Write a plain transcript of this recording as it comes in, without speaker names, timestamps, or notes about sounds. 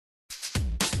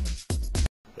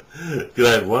Good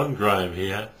day, one Graham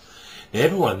here. Now,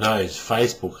 everyone knows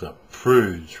Facebook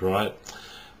approves, right?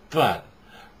 But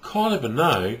Kylie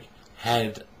Minogue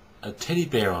had a teddy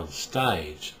bear on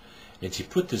stage, and she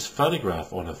put this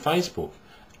photograph on her Facebook,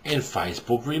 and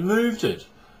Facebook removed it.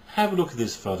 Have a look at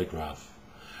this photograph.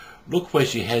 Look where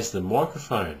she has the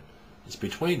microphone. It's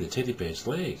between the teddy bear's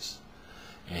legs.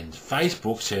 And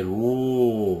Facebook said,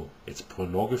 "Oh, it's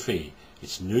pornography,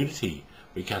 it's nudity,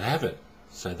 we can't have it."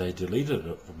 So they deleted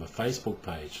it from a Facebook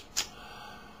page.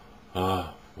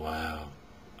 Oh, wow,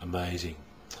 amazing.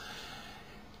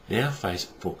 Now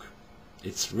Facebook,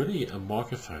 it's really a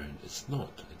microphone, it's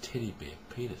not a teddy bear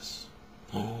penis.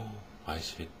 Oh, I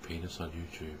said penis on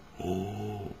YouTube.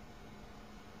 Oh,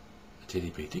 a teddy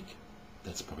bear dick?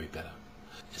 That's probably better.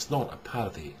 It's not a part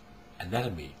of the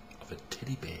anatomy of a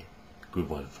teddy bear. Good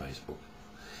one, Facebook.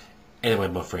 Anyway,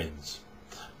 my friends,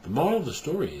 the moral of the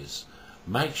story is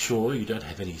make sure you don't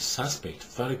have any suspect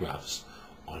photographs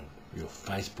on your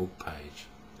Facebook page.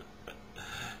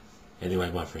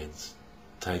 Anyway, my friends,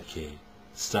 take care,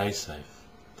 stay safe.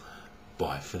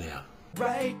 Bye for now.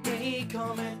 Write me,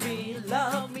 comment me,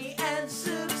 love me and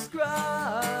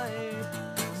subscribe.